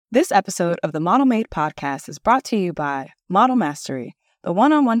This episode of the Model Made podcast is brought to you by Model Mastery, the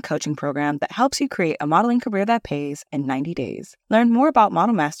one-on-one coaching program that helps you create a modeling career that pays in 90 days. Learn more about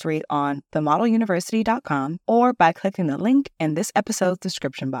Model Mastery on themodeluniversity.com or by clicking the link in this episode's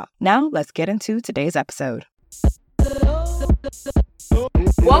description box. Now, let's get into today's episode.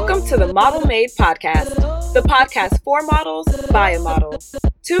 Welcome to the Model Made podcast, the podcast for models by a model.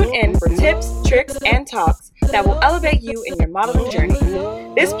 Tune in for tips, tricks, and talks that will elevate you in your modeling journey.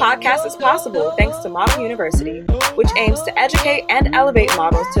 This podcast is possible thanks to Model University, which aims to educate and elevate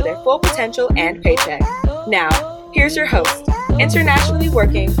models to their full potential and paycheck. Now, here's your host, internationally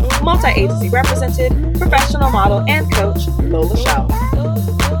working, multi-agency represented, professional model and coach, Lola Shaw.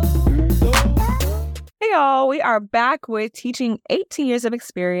 Hey y'all, we are back with teaching 18 years of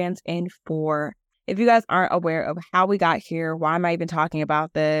experience in 4. If you guys aren't aware of how we got here, why am I even talking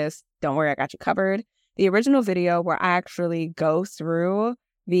about this? Don't worry, I got you covered. The original video where I actually go through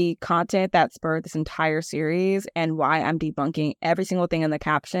the content that spurred this entire series and why I'm debunking every single thing in the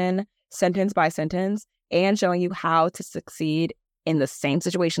caption, sentence by sentence, and showing you how to succeed in the same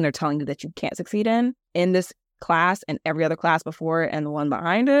situation they're telling you that you can't succeed in this class and every other class before it and the one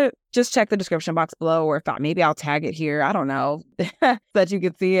behind it. Just check the description box below, or if not, maybe I'll tag it here. I don't know, so that you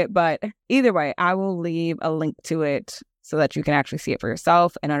can see it. But either way, I will leave a link to it so that you can actually see it for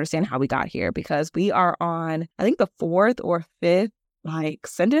yourself and understand how we got here, because we are on, I think, the 4th or 5th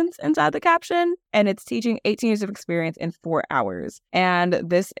sentence inside the caption, and it's teaching 18 years of experience in 4 hours. And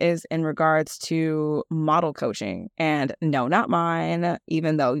this is in regards to model coaching. And no, not mine,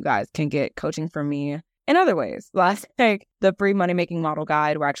 even though you guys can get coaching from me in other ways. Last week, the free money making model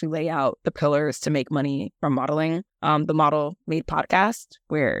guide, where I actually lay out the pillars to make money from modeling. The Model Made podcast,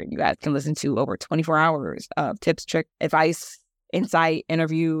 where you guys can listen to over 24 hours of tips, tricks, advice, insight,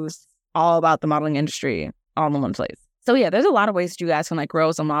 interviews, all about the modeling industry, all in one place. So yeah, there's a lot of ways that you guys can grow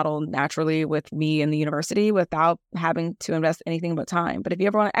as a model naturally with me in the university without having to invest anything but time. But if you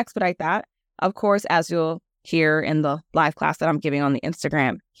ever want to expedite that, of course, as you'll hear in the live class that I'm giving on the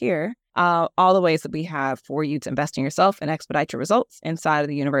Instagram here, all the ways that we have for you to invest in yourself and expedite your results inside of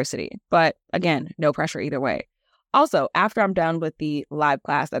the university. But again, no pressure either way. Also, after I'm done with the live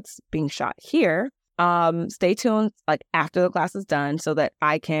class that's being shot here, stay tuned after the class is done so that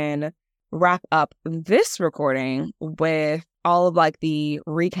I can wrap up this recording with all of the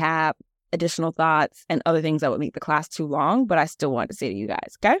recap, additional thoughts, and other things that would make the class too long, but I still want to say to you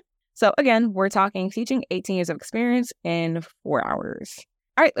guys, okay? So again, we're talking teaching 18 years of experience in 4 hours.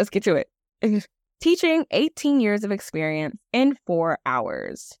 All right, let's get to it. Teaching 18 years of experience in 4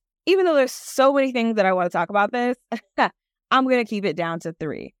 hours. Even though there's so many things that I want to talk about this, I'm going to keep it down to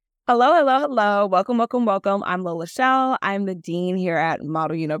 3. Hello. Welcome. I'm Lola Shaw. I'm the dean here at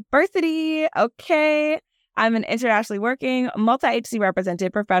Model University. Okay. I'm an internationally working, multi-agency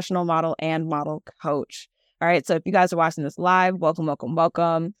represented professional model and model coach. All right. So if you guys are watching this live,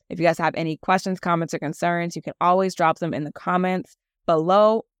 welcome. If you guys have any questions, comments, or concerns, you can always drop them in the comments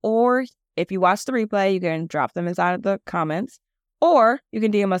below, or if you watch the replay, you can drop them inside of the comments, or you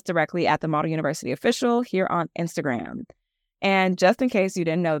can DM us directly at the Model University Official here on Instagram. And just in case you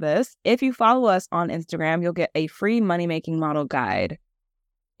didn't know this, if you follow us on Instagram, you'll get a free money-making model guide.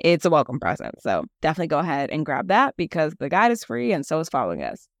 It's a welcome present, so definitely go ahead and grab that because the guide is free and so is following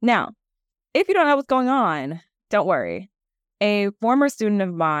us. Now, if you don't know what's going on, don't worry. A former student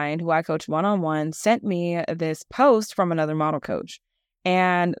of mine who I coach one-on-one sent me this post from another model coach.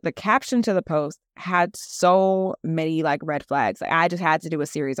 And the caption to the post had so many red flags. I just had to do a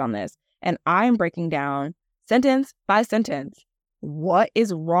series on this. And I'm breaking down sentence by sentence what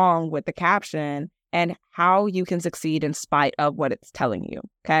is wrong with the caption and how you can succeed in spite of what it's telling you.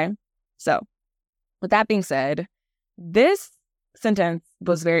 Okay. So with that being said, this sentence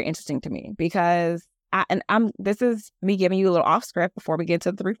was very interesting to me because this is me giving you a little off script before we get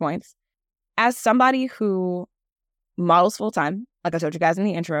to the 3 points. As somebody who models full time, like I told you guys in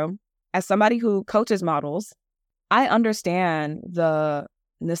the intro, as somebody who coaches models, I understand the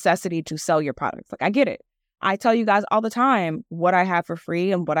necessity to sell your products. I get it. I tell you guys all the time what I have for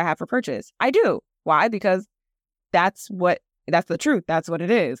free and what I have for purchase. I do. Why? Because that's the truth. That's what it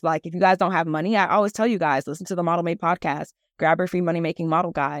is. If you guys don't have money, I always tell you guys, listen to the Model Made podcast, grab your free money making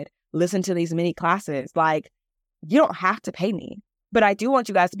model guide, listen to these mini classes. You don't have to pay me, but I do want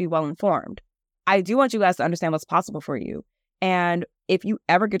you guys to be well informed. I do want you guys to understand what's possible for you. And if you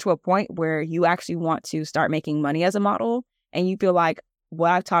ever get to a point where you actually want to start making money as a model and you feel like what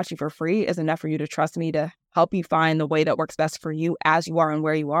I've taught you for free is enough for you to trust me to help you find the way that works best for you as you are and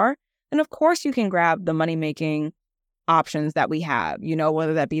where you are, then of course you can grab the money-making options that we have,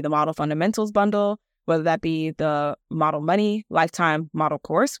 whether that be the Model Fundamentals bundle, whether that be the Model Money Lifetime Model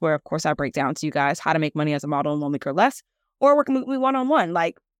course, where of course I break down to you guys how to make money as a model in 1 week or less, or working with me one-on-one.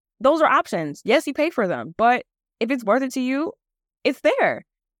 Like, those are options. Yes, you pay for them, but if it's worth it to you, it's there.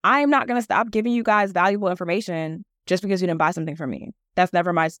 I am not going to stop giving you guys valuable information just because you didn't buy something from me. That's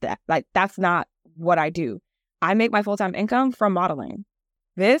never my step. Like, that's not what I do. I make my full-time income from modeling.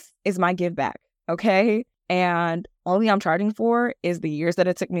 This is my give back, okay? And only I'm charging for is the years that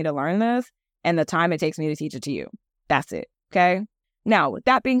it took me to learn this and the time it takes me to teach it to you. That's it, okay? Now, with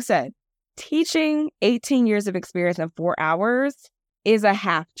that being said, teaching 18 years of experience in 4 hours is a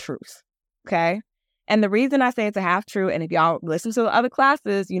half-truth, okay? And the reason I say it's a half-truth, and if y'all listen to the other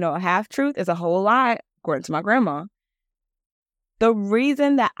classes, you know, a half-truth is a whole lot, according to my grandma. The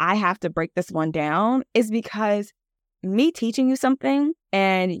reason that I have to break this one down is because me teaching you something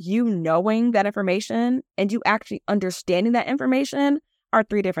and you knowing that information and you actually understanding that information are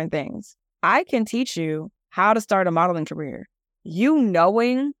 3 different things. I can teach you how to start a modeling career. You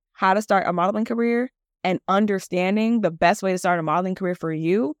knowing how to start a modeling career and understanding the best way to start a modeling career for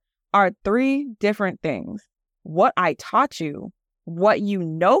you are 3 different things. What I taught you, what you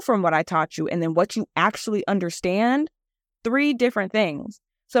know from what I taught you, and then what you actually understand, 3 different things.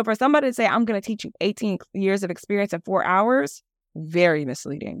 So for somebody to say, I'm going to teach you 18 years of experience in 4 hours, very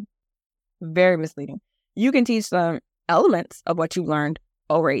misleading. Very misleading. You can teach them elements of what you learned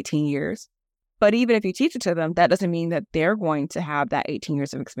over 18 years. But even if you teach it to them, that doesn't mean that they're going to have that 18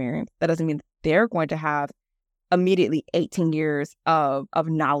 years of experience. That doesn't mean they're going to have immediately 18 years of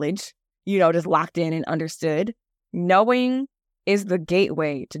knowledge, you know, just locked in and understood. Knowing is the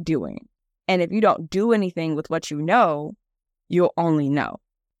gateway to doing. And if you don't do anything with what you know, you'll only know.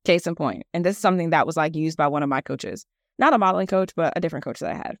 Case in point. And this is something that was like used by one of my coaches, not a modeling coach, but a different coach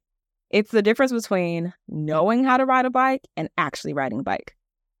that I had. It's the difference between knowing how to ride a bike and actually riding a bike.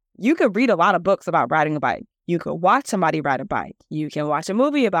 You could read a lot of books about riding a bike. You could watch somebody ride a bike. You can watch a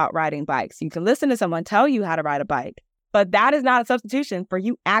movie about riding bikes. You can listen to someone tell you how to ride a bike. But that is not a substitution for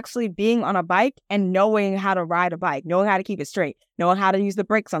you actually being on a bike and knowing how to ride a bike, knowing how to keep it straight, knowing how to use the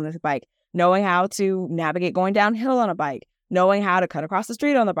brakes on this bike, knowing how to navigate going downhill on a bike, knowing how to cut across the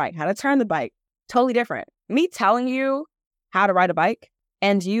street on the bike, how to turn the bike. Totally different. Me telling you how to ride a bike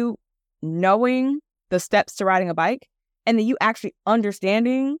and you knowing the steps to riding a bike and then you actually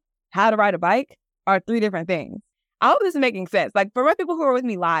understanding how to ride a bike are 3 different things. I hope this is making sense. Like, for my people who are with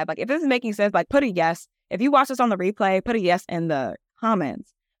me live, like, if this is making sense, like, put a yes. If you watch this on the replay, put a yes in the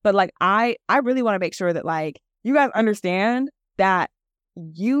comments. But like, I really want to make sure that like you guys understand that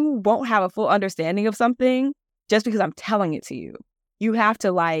you won't have a full understanding of something just because I'm telling it to you. You have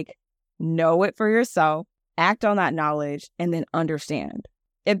to like know it for yourself, act on that knowledge, and then understand.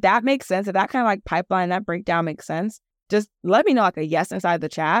 If that makes sense, if that kind of like pipeline, that breakdown makes sense, just let me know like a yes inside the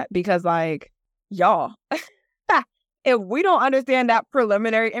chat, because like, y'all, if we don't understand that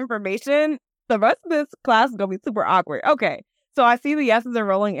preliminary information, the rest of this class is going to be super awkward. Okay, so I see the yeses are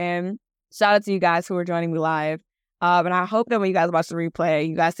rolling in. Shout out to you guys who are joining me live. And I hope that when you guys watch the replay,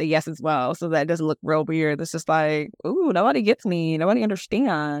 you guys say yes as well, so that it doesn't look real weird. It's just like, ooh, nobody gets me. Nobody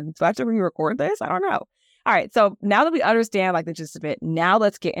understands. So I have to re-record this? I don't know. All right, so now that we understand like the gist of it, now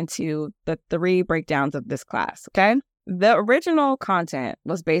let's get into the 3 breakdowns of this class, okay? The original content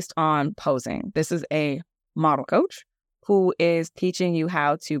was based on posing. This is a model coach who is teaching you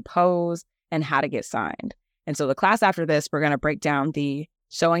how to pose and how to get signed. And so the class after this, we're going to break down the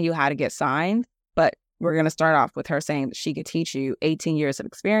showing you how to get signed, but we're going to start off with her saying that she could teach you 18 years of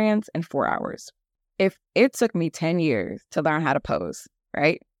experience in 4 hours. If it took me 10 years to learn how to pose,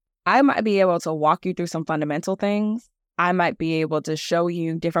 right? I might be able to walk you through some fundamental things. I might be able to show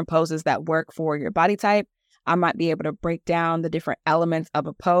you different poses that work for your body type. I might be able to break down the different elements of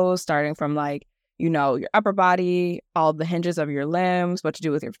a pose, starting from like, you know, your upper body, all the hinges of your limbs, what to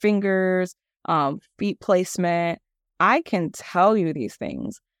do with your fingers, feet placement. I can tell you these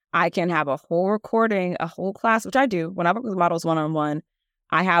things. I can have a whole recording, a whole class, which I do. When I work with models one-on-one,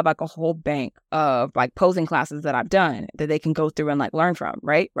 I have like a whole bank of like posing classes that I've done that they can go through and like learn from,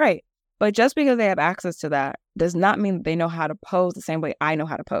 right? Right. But just because they have access to that does not mean that they know how to pose the same way I know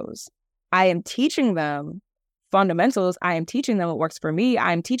how to pose. I am teaching them fundamentals. I am teaching them what works for me.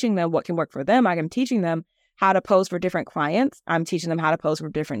 I am teaching them what can work for them. I am teaching them how to pose for different clients. I'm teaching them how to pose for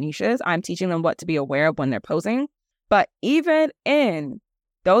different niches. I'm teaching them what to be aware of when they're posing. But even in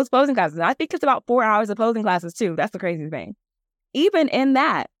those posing classes, and I think it's about 4 hours of posing classes too. That's the crazy thing. Even in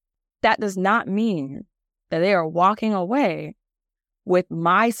that does not mean that they are walking away with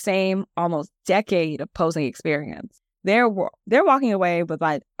my same almost decade of posing experience. They're walking away with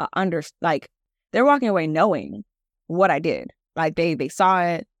they're walking away knowing what I did. Like they saw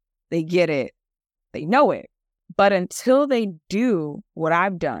it, they get it, They know it. But until they do what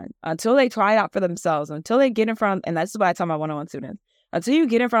I've done, until they try it out for themselves, until they get in front, and that's what I tell my one-on-one students, until you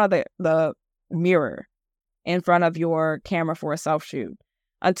get in front of the mirror, in front of your camera for a self-shoot,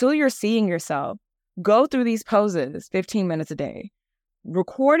 until you're seeing yourself, go through these poses 15 minutes a day,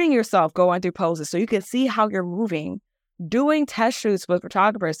 recording yourself going through poses so you can see how you're moving, doing test shoots with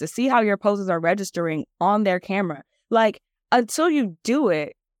photographers to see how your poses are registering on their camera. Like, until you do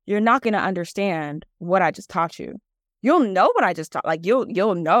it, you're not going to understand what I just taught you. You'll know what I just taught. Like,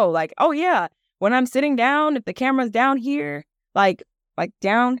 you'll know, like, oh yeah, when I'm sitting down, if the camera's down here, like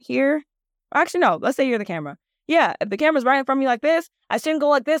down here. Actually, no, let's say you're the camera. Yeah, if the camera's right in front of me like this, I shouldn't go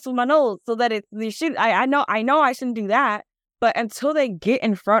like this with my nose so that I know I shouldn't do that. But until they get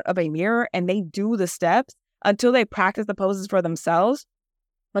in front of a mirror and they do the steps, until they practice the poses for themselves,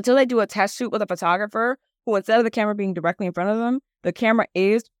 until they do a test shoot with a photographer who, instead of the camera being directly in front of them, the camera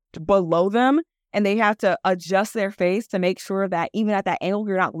is below them and they have to adjust their face to make sure that even at that angle,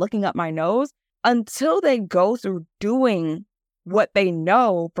 you're not looking up my nose. Until they go through doing what they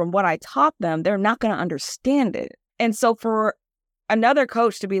know from what I taught them, they're not going to understand it. And so for another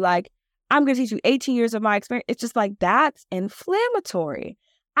coach to be like, I'm going to teach you 18 years of my experience, it's just like, that's inflammatory.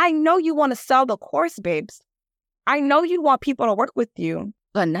 I know you want to sell the course, babes. I know you want people to work with you,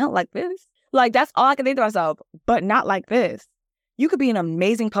 but not like this. Like, that's all I can think to myself, but not like this. You could be an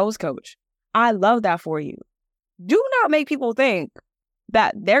amazing pose coach. I love that for you. Do not make people think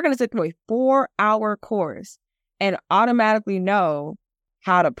that they're going to sit through a 4-hour course and automatically know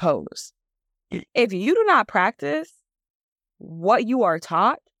how to pose. If you do not practice what you are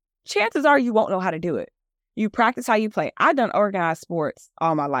taught, chances are you won't know how to do it. You practice how you play. I've done organized sports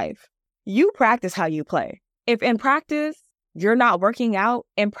all my life. You practice how you play. If in practice you're not working out,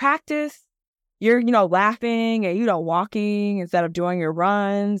 in practice you're, laughing and, walking instead of doing your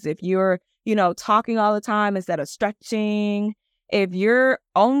runs, if you're, talking all the time instead of stretching, if you're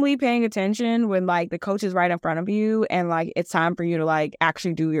only paying attention when the coach is right in front of you and it's time for you to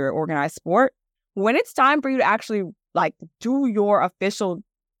actually do your organized sport, when it's time for you to actually do your official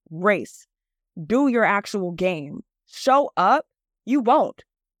race, do your actual game, show up, you won't.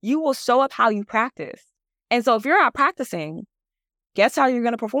 You will show up how you practice. And so if you're not practicing, guess how you're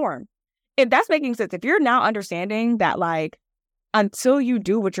going to perform? If that's making sense, if you're now understanding that until you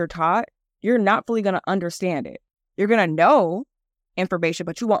do what you're taught, you're not fully going to understand it. You're going to know information,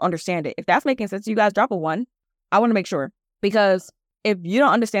 but you won't understand it. If that's making sense, you guys drop a 1. I want to make sure, because if you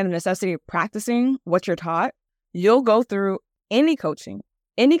don't understand the necessity of practicing what you're taught, you'll go through any coaching,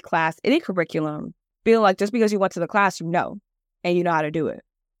 any class, any curriculum, feel like just because you went to the class, and you know how to do it.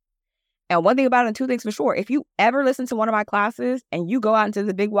 And one thing about it, and 2 things for sure, if you ever listen to one of my classes and you go out into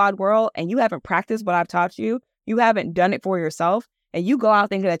the big wide world and you haven't practiced what I've taught you, you haven't done it for yourself, and you go out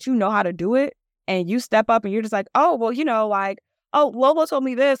thinking that you know how to do it, and you step up and you're just like, oh, well, oh, Lola told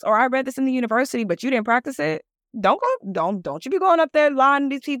me this, or I read this in the university, but you didn't practice it. Don't you be going up there lying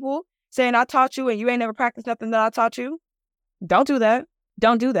to these people saying I taught you and you ain't never practiced nothing that I taught you. Don't do that.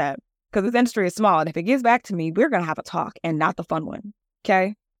 Don't do that. Because this industry is small. And if it gets back to me, we're going to have a talk and not the fun one.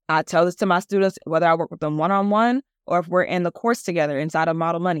 Okay? I tell this to my students, whether I work with them one-on-one or if we're in the course together inside of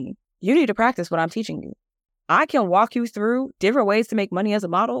Model Money. You need to practice what I'm teaching you. I can walk you through different ways to make money as a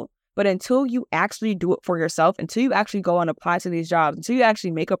model, but until you actually do it for yourself, until you actually go and apply to these jobs, until you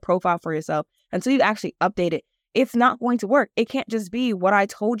actually make a profile for yourself, until you actually update it, it's not going to work. It can't just be what I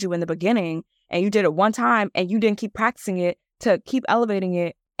told you in the beginning and you did it one time and you didn't keep practicing it to keep elevating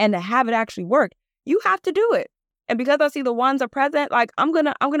it and to have it actually work. You have to do it. And because I see the ones are present, I'm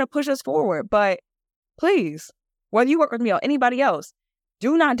gonna push us forward. But please, whether you work with me or anybody else,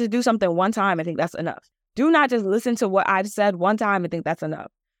 do not just do something one time and think that's enough. Do not just listen to what I've said one time and think that's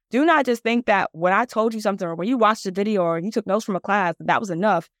enough. Do not just think that when I told you something or when you watched a video or you took notes from a class, that was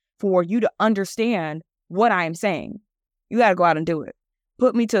enough for you to understand what I am saying. You got to go out and do it.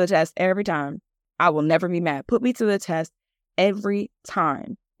 Put me to the test every time. I will never be mad. Put me to the test every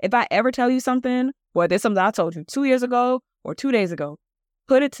time. If I ever tell you something, whether it's something I told you 2 years ago or 2 days ago,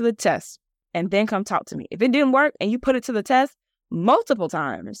 put it to the test and then come talk to me. If it didn't work and you put it to the test multiple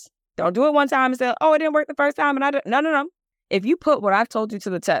times, don't do it one time and say, oh, it didn't work the first time and I didn't. No. If you put what I've told you to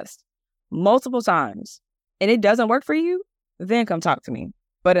the test multiple times and it doesn't work for you, then come talk to me.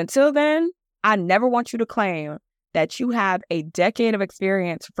 But until then, I never want you to claim that you have a decade of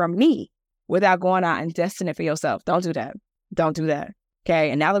experience from me without going out and testing it for yourself. Don't do that. Don't do that. Okay.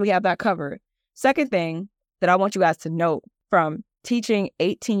 And now that we have that covered, second thing that I want you guys to note from teaching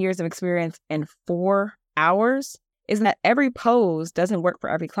 18 years of experience in 4 hours is that every pose doesn't work for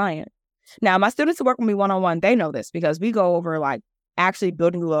every client. Now, my students who work with me one-on-one, they know this because we go over actually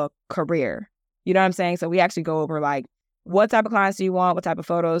building a career You know what I'm saying? So we actually go over like, what type of clients do you want? What type of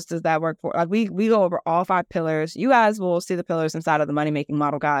photos does that work for? Like we go over all 5 pillars. You guys will see the pillars inside of the Money Making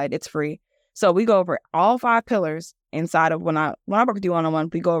Model Guide. It's free. So we go over all 5 pillars inside of when I work with you one-on-one,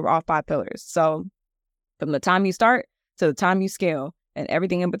 we go over all 5 pillars. So from the time you start to the time you scale and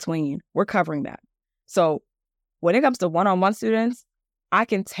everything in between, we're covering that. So when it comes to one-on-one students, I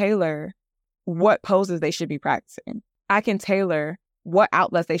can tailor what poses they should be practicing. I can tailor what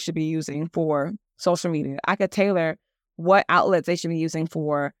outlets they should be using for social media. I could tailor what outlets they should be using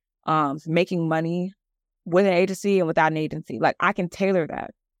for making money with an agency and without an agency. Like I can tailor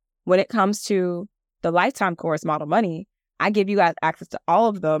that. When it comes to the lifetime course, Model Money, I give you guys access to all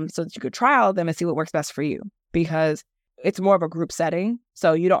of them so that you could try all of them and see what works best for you, because it's more of a group setting.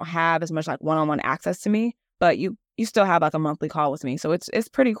 So you don't have as much like one-on-one access to me, but you still have like a monthly call with me. So it's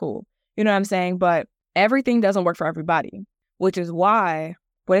pretty cool. You know what I'm saying? But everything doesn't work for everybody, which is why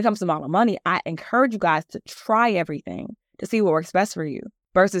when it comes to Model Money, I encourage you guys to try everything to see what works best for you.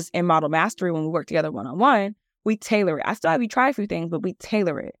 Versus in Model Mastery, when we work together one-on-one, we tailor it. I still have you try a few things, but we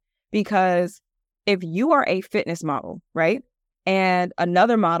tailor it. Because if you are a fitness model, right, and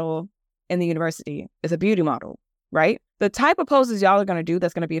another model in the university is a beauty model, right, the type of poses y'all are going to do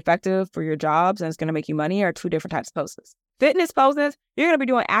that's going to be effective for your jobs and it's going to make you money are 2 different types of poses. Fitness poses, you're going to be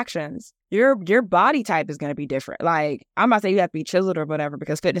doing actions. Your body type is going to be different. Like, I'm not saying you have to be chiseled or whatever,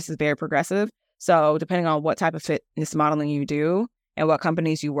 because fitness is very progressive. So depending on what type of fitness modeling you do and what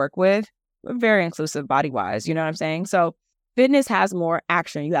companies you work with, we're very inclusive body-wise. You know what I'm saying? So fitness has more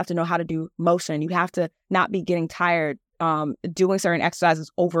action. You have to know how to do motion. You have to not be getting tired doing certain exercises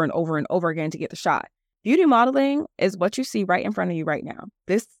over and over and over again to get the shot. Beauty modeling is what you see right in front of you right now.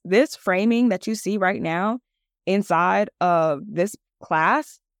 This framing that you see right now inside of this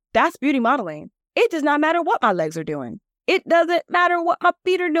class, that's beauty modeling. It does not matter what my legs are doing. It doesn't matter what my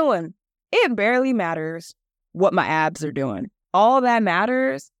feet are doing. It barely matters what my abs are doing. All that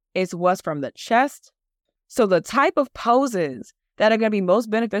matters is what's from the chest. So the type of poses that are going to be most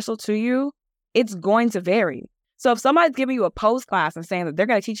beneficial to you, it's going to vary. So if somebody's giving you a pose class and saying that they're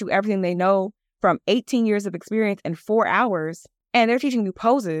going to teach you everything they know from 18 years of experience in 4 hours, and they're teaching you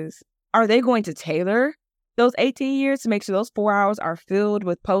poses, are they going to tailor those 18 years to make sure those 4 hours are filled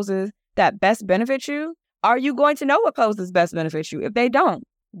with poses that best benefit you? Are you going to know what poses best benefit you if they don't?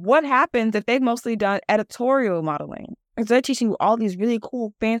 What happens if they've mostly done editorial modeling? And so they're teaching you all these really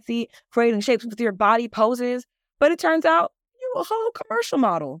cool, fancy, creating shapes with your body poses, but it turns out you're a whole commercial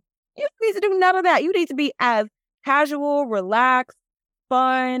model. You don't need to do none of that. You need to be as casual, relaxed,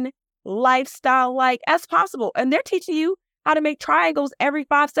 fun, lifestyle-like as possible. And they're teaching you how to make triangles every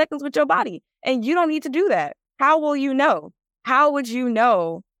 5 seconds with your body. And you don't need to do that. How will you know? How would you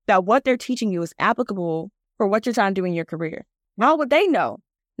know that what they're teaching you is applicable for what you're trying to do in your career? How would they know?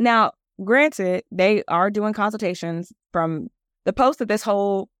 Now, granted, they are doing consultations. From the post that this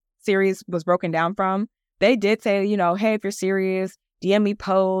whole series was broken down from, they did say, you know, hey, if you're serious, DM me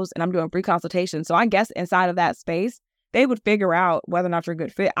pose, and I'm doing free consultations. So I guess inside of that space, they would figure out whether or not you're a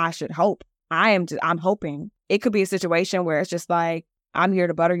good fit. I should hope. I'm hoping. It could be a situation where it's just like, I'm here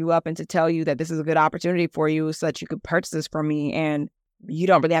to butter you up and to tell you that this is a good opportunity for you so that you could purchase this from me and you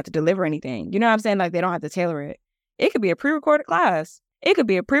don't really have to deliver anything. You know what I'm saying? Like, they don't have to tailor it. It could be a pre-recorded class. It could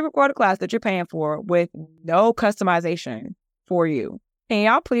be a pre-recorded class that you're paying for with no customization for you. Can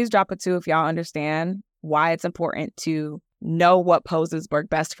y'all please drop a 2 if y'all understand why it's important to know what poses work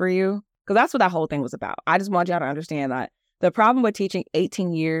best for you? Because that's what that whole thing was about. I just want y'all to understand that the problem with teaching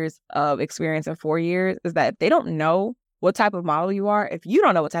 18 years of experience in 4 years is that if they don't know what type of model you are, if you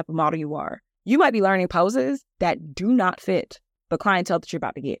don't know what type of model you are, you might be learning poses that do not fit the clientele that you're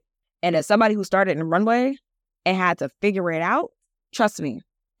about to get. And as somebody who started in runway and had to figure it out, trust me,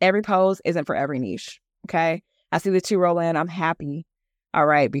 every pose isn't for every niche, okay? I see the 2 roll in, I'm happy, all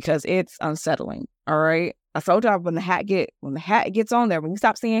right, because it's unsettling, all right? I told y'all when the hat gets on there, when you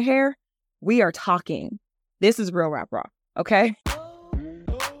stop seeing hair, we are talking. This is real rap rock, okay?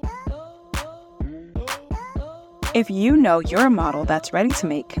 If you know you're a model that's ready to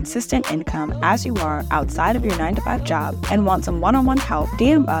make consistent income as you are outside of your 9-to-5 job and want some one-on-one help,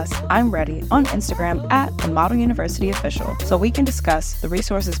 DM us, I'm ready, on Instagram at The Model University Official, so we can discuss the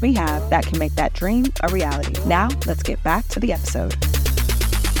resources we have that can make that dream a reality. Now, let's get back to the episode.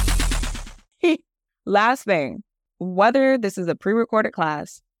 Last thing, whether this is a pre-recorded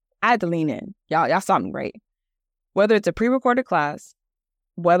class, I had to lean in. Y'all saw me, right? Whether it's a pre-recorded class,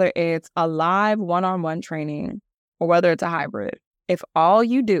 whether it's a live one-on-one training, or whether it's a hybrid, if all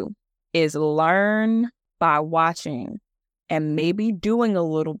you do is learn by watching and maybe doing a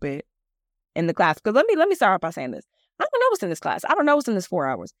little bit in the class, because let me start off by saying this. I don't know what's in this class. I don't know what's in this 4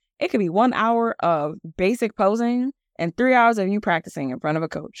 hours. It could be 1 hour of basic posing and 3 hours of you practicing in front of a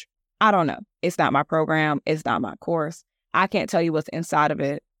coach. I don't know. It's not my program. It's not my course. I can't tell you what's inside of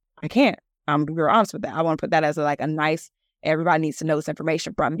it. I can't. I'm being honest with that. I want to put that as a nice, everybody needs to know this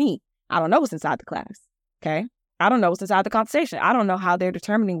information from me. I don't know what's inside the class. Okay. I don't know what's inside the conversation. I don't know how they're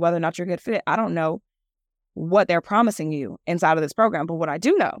determining whether or not you're a good fit. I don't know what they're promising you inside of this program. But what I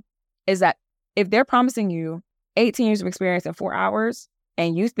do know is that if they're promising you 18 years of experience in 4 hours,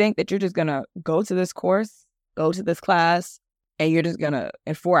 and you think that you're just going to go to this course, go to this class, and you're just going to,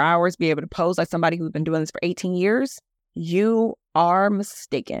 in 4 hours, be able to pose like somebody who's been doing this for 18 years, you are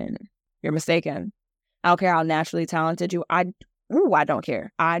mistaken. You're mistaken. I don't care how naturally talented you are. I don't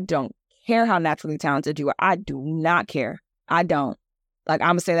care. I don't care how naturally talented you are. I do not care. I don't. I'm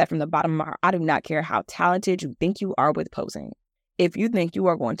going to say that from the bottom of my heart. I do not care how talented you think you are with posing. If you think you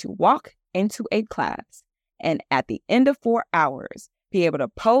are going to walk into a class and at the end of 4 hours, be able to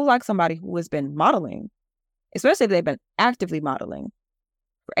pose like somebody who has been modeling, especially if they've been actively modeling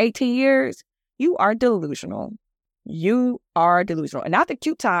for 18 years, you are delusional. You are delusional. And not the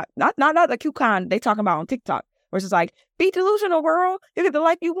cute type, not the cute kind they talking about on TikTok, where it's just like, be delusional, girl. You get the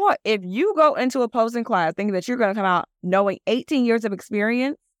life you want. If you go into a posing class thinking that you're going to come out knowing 18 years of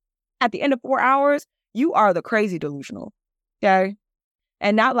experience at the end of 4 hours, you are the crazy delusional. Okay?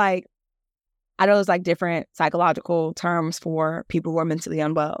 And not I know there's different psychological terms for people who are mentally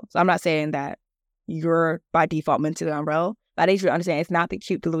unwell. So I'm not saying that you're by default mentally unwell, but I need you to understand it's not the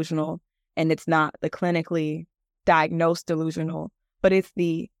cute delusional and it's not the clinically diagnosed delusional, but it's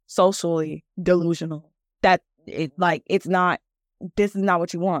the socially delusional. That it's not, this is not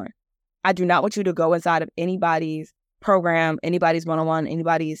what you want. I do not want you to go inside of anybody's program, anybody's one-on-one,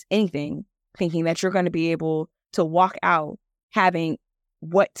 anybody's anything, thinking that you're going to be able to walk out having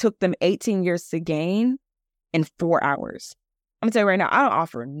what took them 18 years to gain in 4 hours. I'm going to tell you right now, I don't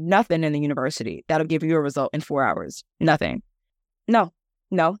offer nothing in the university that'll give you a result in 4 hours. Nothing. No,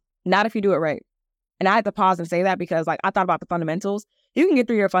 not if you do it right. And I had to pause and say that because I thought about the fundamentals. You can get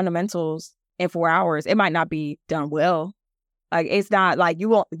through your fundamentals in 4 hours. It might not be done well. It's not if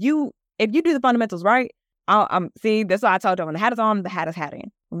you do the fundamentals right, see, that's why I told you when the hat is on, the hat is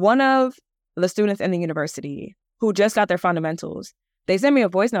hatting. One of the students in the university who just got their fundamentals, they sent me a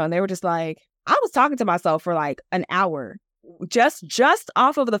voice note and they were just I was talking to myself for an hour, just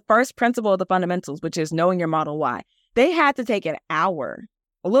off of the first principle of the fundamentals, which is knowing your model why. They had to take an hour,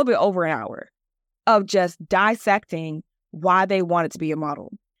 a little bit over an hour, of just dissecting why they wanted to be a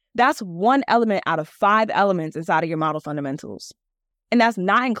model. That's one element out of 5 elements inside of your model fundamentals. And that's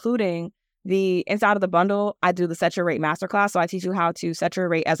not including inside of the bundle, I do the Set Your Rate Masterclass. So I teach you how to set your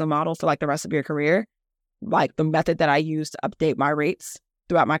rate as a model for the rest of your career. The method that I use to update my rates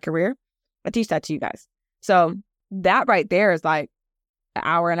throughout my career. I teach that to you guys. So that right there is an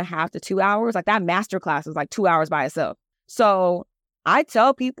hour and a half to 2 hours. That masterclass is 2 hours by itself. So I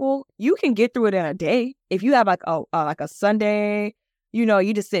tell people you can get through it in a day. If you have a Sunday,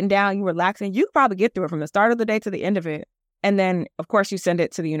 you just sitting down, you relaxing, you can probably get through it from the start of the day to the end of it. And then, of course, you send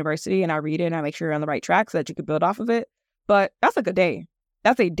it to the university and I read it and I make sure you're on the right track so that you can build off of it. But that's a day.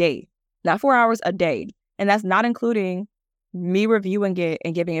 That's a day. Not 4 hours, a day. And that's not including me reviewing it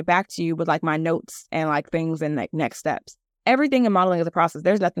and giving it back to you with my notes and things and next steps. Everything in modeling is a process.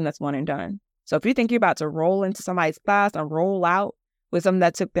 There's nothing that's one and done. So if you think you're about to roll into somebody's class and roll out with something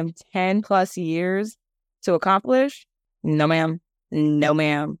that took them 10 plus years to accomplish, no ma'am. No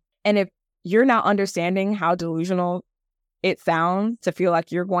ma'am. And if you're not understanding how delusional it sounds to feel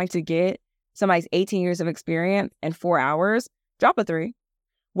like you're going to get somebody's 18 years of experience in 4 hours, drop a 3.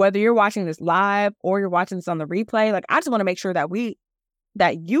 Whether you're watching this live or you're watching this on the replay, I just want to make sure that I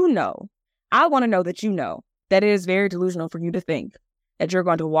want to know that it is very delusional for you to think that you're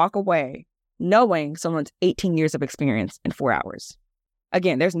going to walk away knowing someone's 18 years of experience in 4 hours.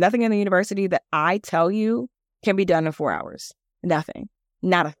 Again, there's nothing in the university that I tell you can be done in 4 hours. Nothing.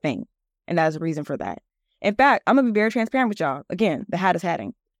 Not a thing. And that is a reason for that. In fact, I'm going to be very transparent with y'all. Again, the hat is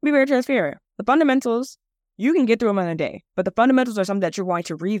hatting. Be very transparent. The fundamentals, you can get through them in a day, but the fundamentals are something that you're going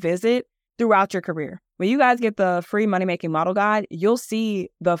to revisit throughout your career. When you guys get the free Money Making Model Guide, you'll see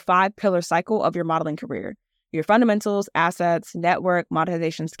the 5-pillar cycle of your modeling career. Your fundamentals, assets, network,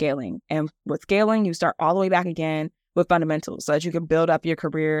 monetization, scaling. And with scaling, you start all the way back again with fundamentals so that you can build up your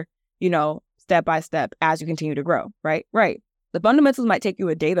career, step by step as you continue to grow, right? Right. The fundamentals might take you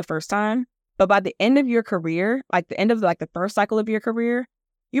a day the first time, but by the end of your career, the end of the first cycle of your career,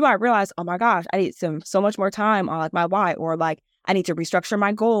 you might realize, oh my gosh, I need so much more time on my why, or I need to restructure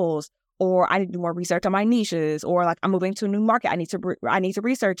my goals, or I need to do more research on my niches, or I'm moving to a new market. I need to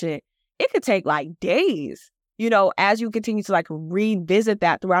research it. It could take days. as you continue to like revisit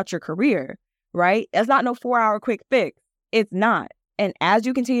that throughout your career, right? It's not no 4-hour quick fix. It's not. And as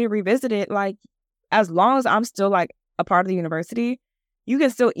you continue to revisit it, like as long as I'm still like a part of the university, you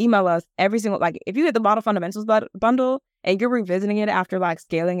can still email us every single, like if you get the Model Fundamentals bundle and you're revisiting it after like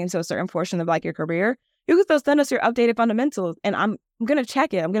scaling into a certain portion of like your career, you can still send us your updated fundamentals and I'm going to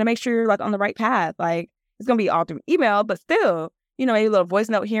check it. I'm going to make sure you're like on the right path. Like it's going to be all through email, but still, maybe a little voice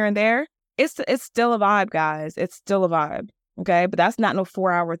note here and there. It's still a vibe, guys. It's still a vibe. Okay. But that's not no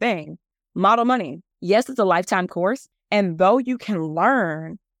 4-hour thing. Model money. Yes, it's a lifetime course. And though you can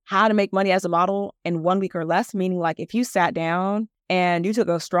learn how to make money as a model in 1 week or less, meaning like if you sat down and you took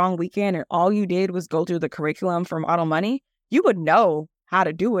a strong weekend and all you did was go through the curriculum for Model Money, you would know how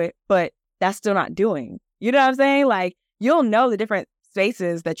to do it, but that's still not doing. You know what I'm saying? Like you'll know the different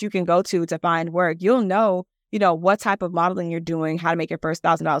spaces that you can go to find work. You'll know, what type of modeling you're doing, how to make your first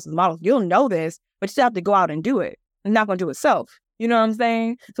 $1,000 as a model. You'll know this, but you still have to go out and do it. You're not going to do it self. You know what I'm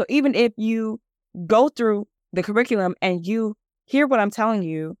saying? So even if you go through the curriculum and you hear what I'm telling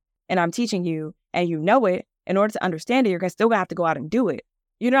you and I'm teaching you and you know it, in order to understand it, you're still going to have to go out and do it.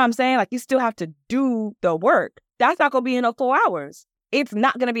 You know what I'm saying? Like you still have to do the work. That's not going to be in 4 hours. It's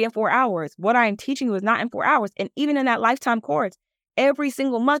not going to be in 4 hours. What I'm teaching you is not in 4 hours. And even in that lifetime course, every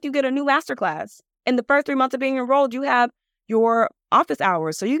single month you get a new masterclass. In the first 3 months of being enrolled, you have your office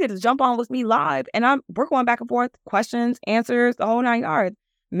hours. So you get to jump on with me live. And we're going back and forth, questions, answers, the whole 9 yards.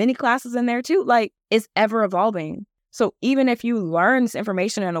 Mini classes in there too. Like it's ever evolving. So even if you learn this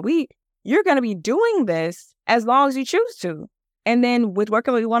information in a week, you're going to be doing this as long as you choose to. And then with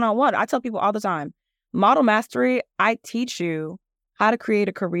working with one-on-one, I tell people all the time, Model Mastery, I teach you how to create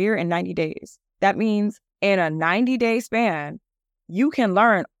a career in 90 days. That means in a 90-day span, you can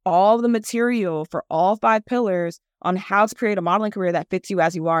learn all the material for all 5 pillars on how to create a modeling career that fits you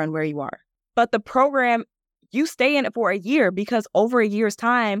as you are and where you are. But the program, you stay in it for a year because over a year's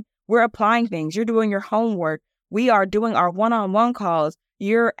time, we're applying things. You're doing your homework. We are doing our one-on-one calls.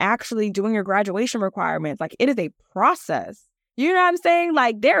 You're actually doing your graduation requirements. Like it is a process. You know what I'm saying?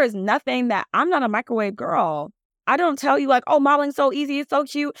 Like there is nothing that I'm not a microwave girl. I don't tell you like, oh, modeling's so easy. It's so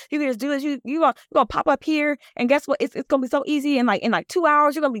cute. You can just do this. You're gonna pop up here and guess what? It's going to be so easy. And like in like 2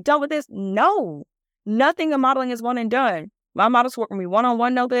 hours, you're going to be done with this. No, nothing in modeling is one and done. My models who work with me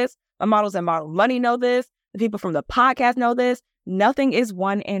one-on-one know this. My models in Model Money know this. The people from the podcast know this. Nothing is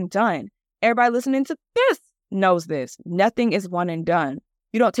one and done. Everybody listening to this knows this. Nothing is one and done.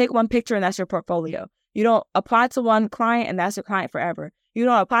 You don't take one picture and that's your portfolio. You don't apply to one client and that's your client forever. You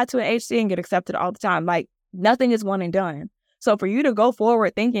don't apply to an HC and get accepted all the time. Like nothing is one and done. So for you to go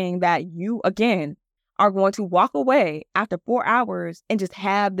forward thinking that you, again, are going to walk away after 4 hours and just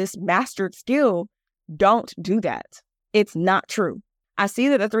have this mastered skill, don't do that. It's not true. I see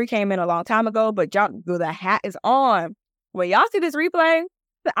that the 3 came in a long time ago, but y'all, the hat is on. When y'all see this replay,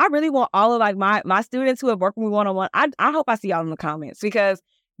 I really want all of like my students who have worked with me one-on-one. I hope I see y'all in the comments because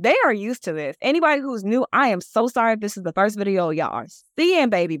they are used to this. Anybody who's new, I am so sorry if this is the first video y'all are seeing,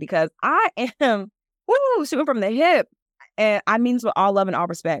 baby, because I am shooting from the hip. And I mean this with all love and all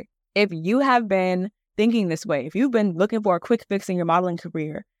respect. If you have been thinking this way, if you've been looking for a quick fix in your modeling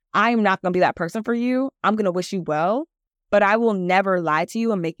career, I am not going to be that person for you. I'm going to wish you well, but I will never lie to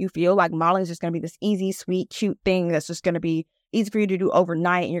you and make you feel like modeling is just going to be this easy, sweet, cute thing that's just going to be easy for you to do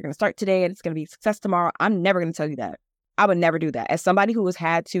overnight and you're going to start today and it's going to be success tomorrow. I'm never going to tell you that. I would never do that. As somebody who has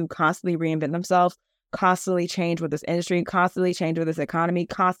had to constantly reinvent themselves, constantly change with this industry, constantly change with this economy,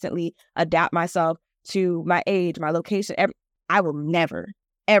 constantly adapt myself to my age, my location, I will never,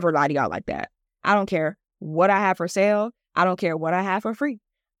 ever lie to y'all like that. I don't care what I have for sale. I don't care what I have for free.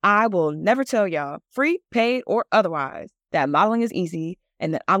 I will never tell y'all, free, paid, or otherwise, that modeling is easy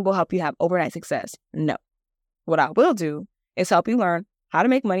and that I'm going to help you have overnight success. No. What I will do is help you learn how to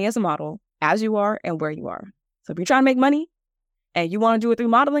make money as a model, as you are and where you are. So if you're trying to make money and you want to do it through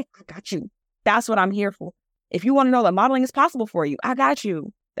modeling, I got you. That's what I'm here for. If you want to know that modeling is possible for you, I got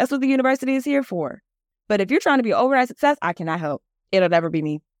you. That's what the university is here for. But if you're trying to be overnight success, I cannot help. It'll never be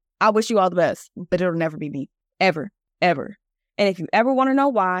me. I wish you all the best, but it'll never be me. Ever, ever. And if you ever want to know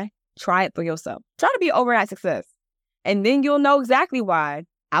why, try it for yourself. Try to be overnight success. And then you'll know exactly why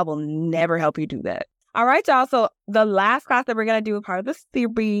I will never help you do that. All right, y'all. So the last class that we're going to do as part of this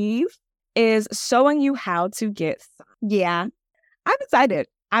series is showing you how to get some. Yeah, I'm excited.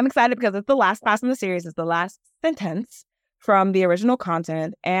 I'm excited because it's the last class in the series. It's the last sentence from the original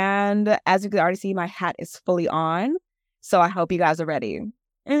content. And as you can already see, my hat is fully on. So I hope you guys are ready.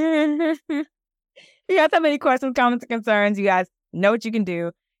 If you guys have any questions, comments, or concerns, you guys know what you can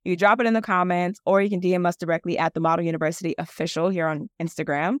do. You drop it in the comments or you can DM us directly at the Model University Official here on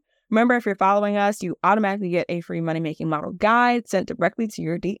Instagram. Remember, if you're following us, you automatically get a free money-making model guide sent directly to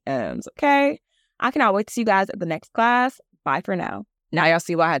your DMs, okay? I cannot wait to see you guys at the next class. Bye for now. Now y'all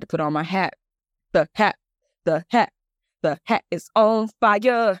see why I had to put on my hat. The hat is on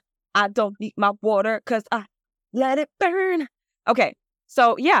fire. I don't need my water because I let it burn. Okay,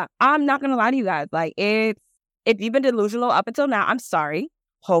 so yeah, I'm not going to lie to you guys. Like, if you've been delusional up until now, I'm sorry.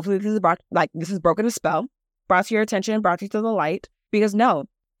 Hopefully this is broken the spell, brought to your attention, brought you to the light. Because no,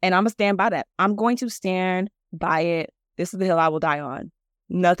 and I'm going to stand by that. I'm going to stand by it. This is the hill I will die on.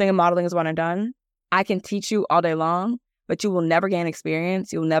 Nothing in modeling is one and done. I can teach you all day long, but you will never gain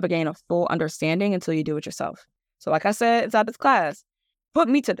experience. You will never gain a full understanding until you do it yourself. So like I said inside this class, put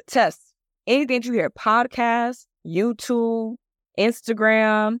me to the test. Anything you hear, podcasts, YouTube,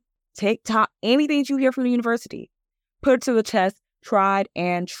 Instagram, TikTok, anything you hear from the university, put it to the test, tried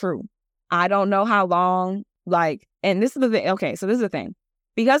and true. I don't know how long, and this is the thing. Okay, so this is the thing.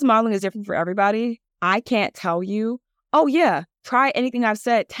 Because modeling is different for everybody, I can't tell you, oh yeah, try anything I've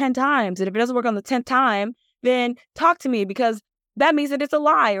said 10 times. And if it doesn't work on the 10th time, then talk to me, because that means that it's a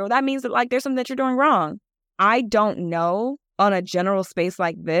lie, or that means that there's something that you're doing wrong. I don't know on a general space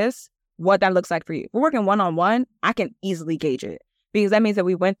like this what that looks like for you. If we're working one-on-one, I can easily gauge it, because that means that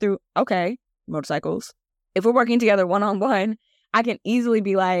we went through, okay, motorcycles. If we're working together one-on-one, I can easily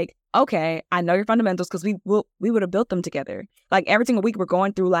be like, okay, I know your fundamentals, because we would have built them together. Like, every single week we're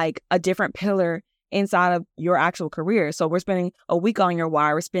going through a different pillar inside of your actual career. So we're spending a week on your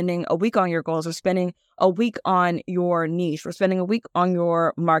why, we're spending a week on your goals, we're spending a week on your niche, we're spending a week on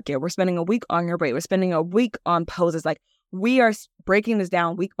your market, we're spending a week on your rate, we're spending a week on poses. We are breaking this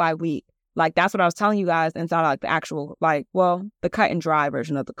down week by week. That's what I was telling you guys inside the actual, the cut and dry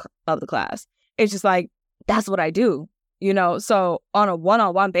version of the class. It's just that's what I do, So on a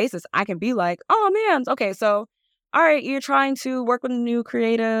one-on-one basis, I can be like, oh man, okay, so, all right, you're trying to work with a new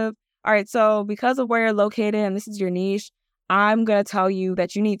creative. All right, so because of where you're located and this is your niche, I'm going to tell you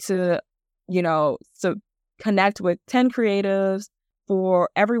that you need to, so connect with 10 creatives for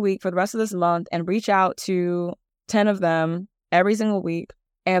every week for the rest of this month and reach out to 10 of them every single week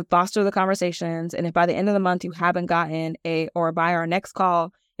and foster the conversations. And if by the end of the month you haven't gotten or by our next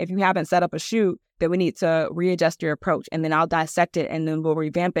call, if you haven't set up a shoot, then we need to readjust your approach, and then I'll dissect it, and then we'll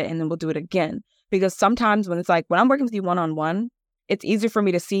revamp it, and then we'll do it again. Because sometimes when it's when I'm working with you one-on-one, it's easier for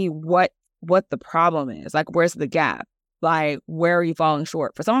me to see what the problem is. Where's the gap? Where are you falling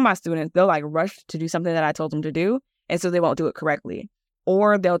short? For some of my students, they'll rush to do something that I told them to do, and so they won't do it correctly.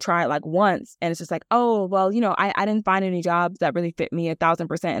 Or they'll try it once, and it's just oh, well, I didn't find any jobs that really fit me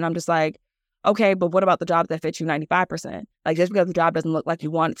 1,000%. And I'm just okay, but what about the jobs that fit you 95%? Just because the job doesn't look like you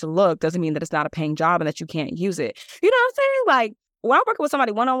want it to look doesn't mean that it's not a paying job and that you can't use it. You know what I'm saying? When I'm working with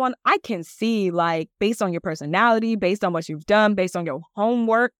somebody one-on-one, I can see, based on your personality, based on what you've done, based on your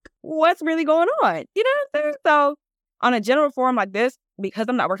homework, what's really going on. You know what I'm saying? So on a general forum like this, because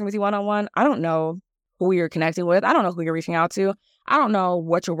I'm not working with you one-on-one, I don't know who you're connecting with. I don't know who you're reaching out to. I don't know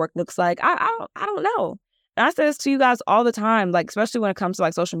what your work looks like. I don't know. And I say this to you guys all the time, especially when it comes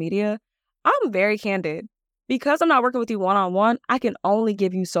to social media. I'm very candid. Because I'm not working with you one-on-one, I can only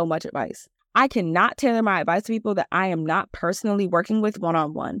give you so much advice. I cannot tailor my advice to people that I am not personally working with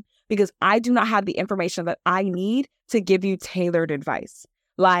one-on-one, because I do not have the information that I need to give you tailored advice.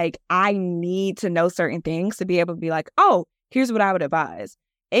 I need to know certain things to be able to be oh, here's what I would advise.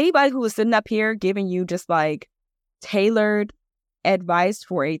 Anybody who is sitting up here giving you just tailored advice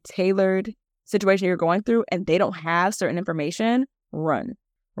for a tailored situation you're going through, and they don't have certain information, run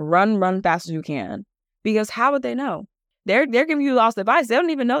fast as you can. Because how would they know? They're giving you lost advice. They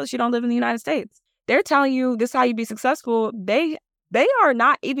don't even know that you don't live in the United States. They're telling you this is how you be successful. They are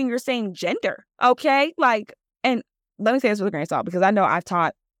not even your same gender. Okay? And let me say this with a grain of salt, because I know I've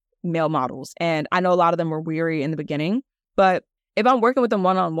taught male models, and I know a lot of them were weary in the beginning. But if I'm working with them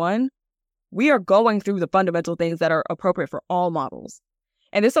one-on-one, we are going through the fundamental things that are appropriate for all models.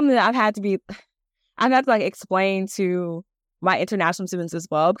 And it's something that I've had to explain to my international students as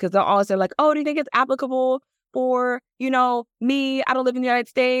well, because they'll always say oh, do you think it's applicable for, me? I don't live in the United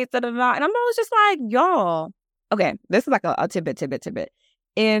States, da, da, da. And I'm always just y'all. Okay, this is a tidbit.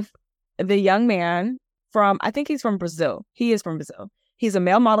 If the young man I think he's from Brazil. He is from Brazil. He's a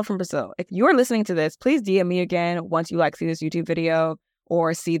male model from Brazil. If you're listening to this, please DM me again once you see this YouTube video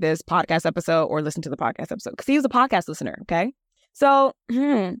or see this podcast episode or listen to the podcast episode, because he was a podcast listener, okay? So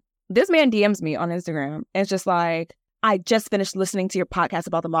this man DMs me on Instagram, and it's just I just finished listening to your podcast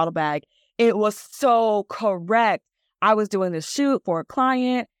about the model bag. It was so correct. I was doing this shoot for a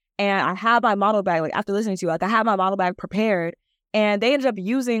client, and I had my model bag, after listening to you, I had my model bag prepared, and they ended up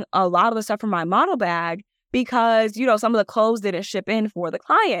using a lot of the stuff from my model bag because, some of the clothes didn't ship in for the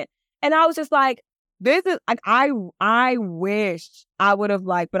client. And I was just like, this is like, I wish I would have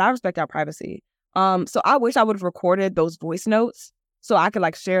like, but I respect our privacy. So I wish I would have recorded those voice notes so I could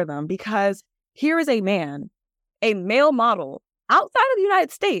like share them, because here is a man, a male model outside of the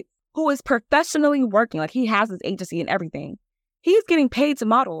United States who is professionally working. Like, he has his agency and everything. He's getting paid to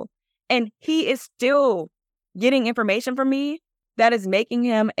model, and he is still getting information from me that is making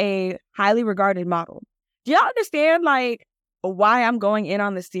him a highly regarded model. Do y'all understand like why I'm going in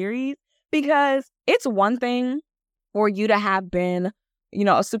on this series? Because it's one thing for you to have been, you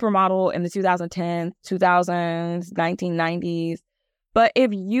know, a supermodel in the 2010s, 2000s, 1990s. But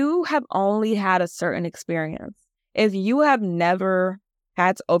if you have only had a certain experience, if you have never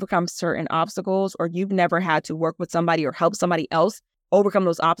had to overcome certain obstacles, or you've never had to work with somebody or help somebody else overcome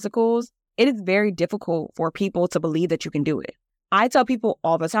those obstacles, it is very difficult for people to believe that you can do it. I tell people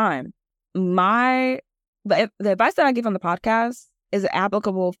all the time, the advice that I give on the podcast is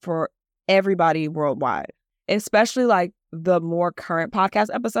applicable for everybody worldwide, especially like the more current podcast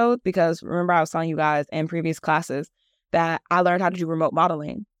episodes, because remember I was telling you guys in previous classes that I learned how to do remote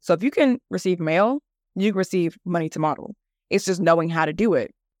modeling. So if you can receive mail, you can receive money to model. It's just knowing how to do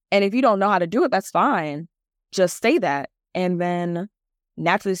it. And if you don't know how to do it, that's fine. Just say that. And then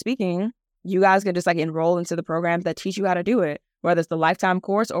naturally speaking, you guys can just like enroll into the programs that teach you how to do it, whether it's the lifetime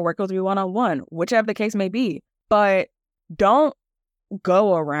course or work with you one-on-one, whichever the case may be. But don't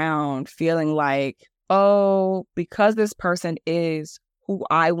go around feeling like, oh, because this person is who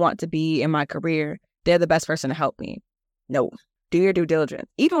I want to be in my career, they're the best person to help me. No, do your due diligence.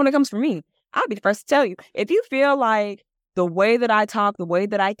 Even when it comes from me, I'll be the first to tell you, if you feel like the way that I talk, the way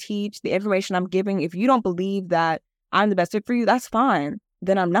that I teach, the information I'm giving, if you don't believe that I'm the best fit for you, that's fine.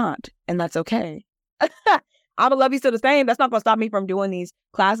 Then I'm not. And that's okay. I would love you still the same. That's not going to stop me from doing these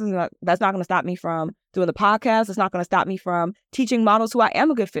classes. That's not going to stop me from doing the podcast. It's not going to stop me from teaching models who I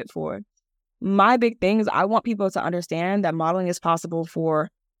am a good fit for. My big thing is I want people to understand that modeling is possible for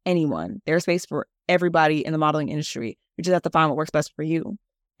anyone. There's space for everybody in the modeling industry. You just have to find what works best for you.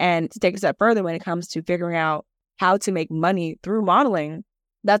 And to take a step further, when it comes to figuring out how to make money through modeling,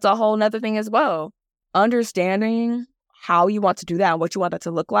 that's a whole nother thing as well. Understanding how you want to do that and what you want that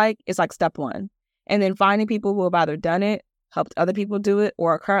to look like is like step one. And then finding people who have either done it, helped other people do it,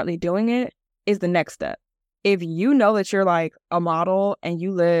 or are currently doing it is the next step. If you know that you're like a model and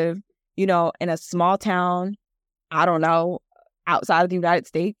you live, you know, in a small town, I don't know, outside of the United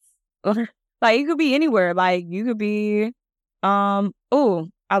States, like you could be anywhere. Like you could be, I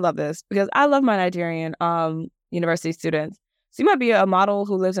love this because I love my Nigerian university students. So you might be a model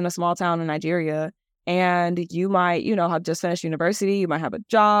who lives in a small town in Nigeria, and you might, you know, have just finished university. You might have a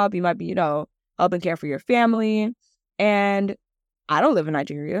job. You might be, you know, helping care for your family. And I don't live in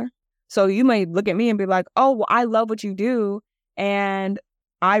Nigeria. So you may look at me and be like, oh, well, I love what you do. And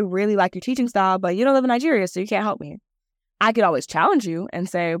I really like your teaching style, but you don't live in Nigeria, so you can't help me. I could always challenge you and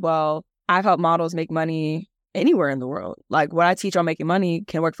say, well, I've helped models make money anywhere in the world. Like what I teach on making money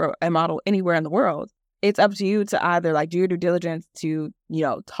can work for a model anywhere in the world. It's up to you to either like do your due diligence to, you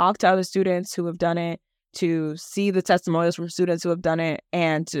know, talk to other students who have done it, to see the testimonials from students who have done it,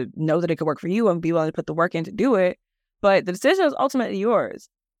 and to know that it could work for you and be willing to put the work in to do it. But the decision is ultimately yours.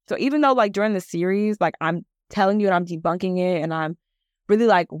 So even though like during the series, like I'm telling you and I'm debunking it and I'm really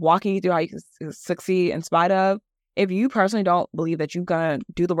like walking you through how you can succeed in spite of, if you personally don't believe that you're going to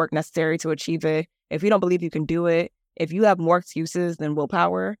do the work necessary to achieve it, if you don't believe you can do it, if you have more excuses than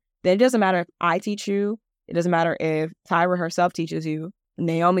willpower, then it doesn't matter if I teach you. It doesn't matter if Tyra herself teaches you.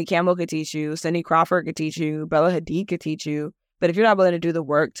 Naomi Campbell could teach you. Cindy Crawford could teach you. Bella Hadid could teach you. But if you're not willing to do the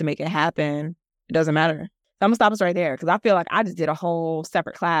work to make it happen, it doesn't matter. So I'm going to stop us right there because I feel like I just did a whole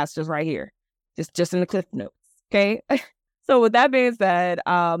separate class just right here. Just in the cliff notes. Okay? So with that being said,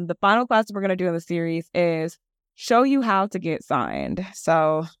 the final class we're going to do in the series is show you how to get signed.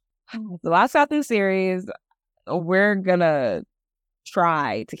 So the last class in the series, we're going to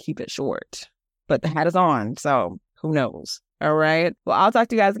try to keep it short. But the hat is on, so who knows? All right. Well, I'll talk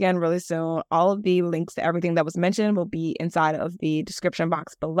to you guys again really soon. All of the links to everything that was mentioned will be inside of the description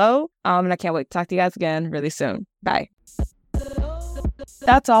box below. And I can't wait to talk to you guys again really soon. Bye.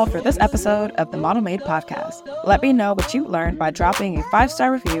 That's all for this episode of the Model Made Podcast. Let me know what you learned by dropping a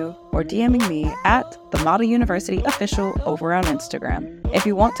 5-star review or DMing me at the Model University Official over on Instagram. If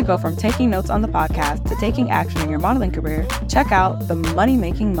you want to go from taking notes on the podcast to taking action in your modeling career, check out the Money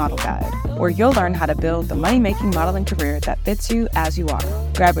Making Model Guide, where you'll learn how to build the money-making modeling career that fits you as you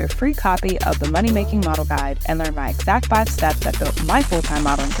are. Grab your free copy of the Money Making Model Guide and learn my exact 5 steps that built my full-time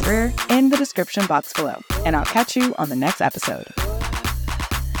modeling career in the description box below. And I'll catch you on the next episode.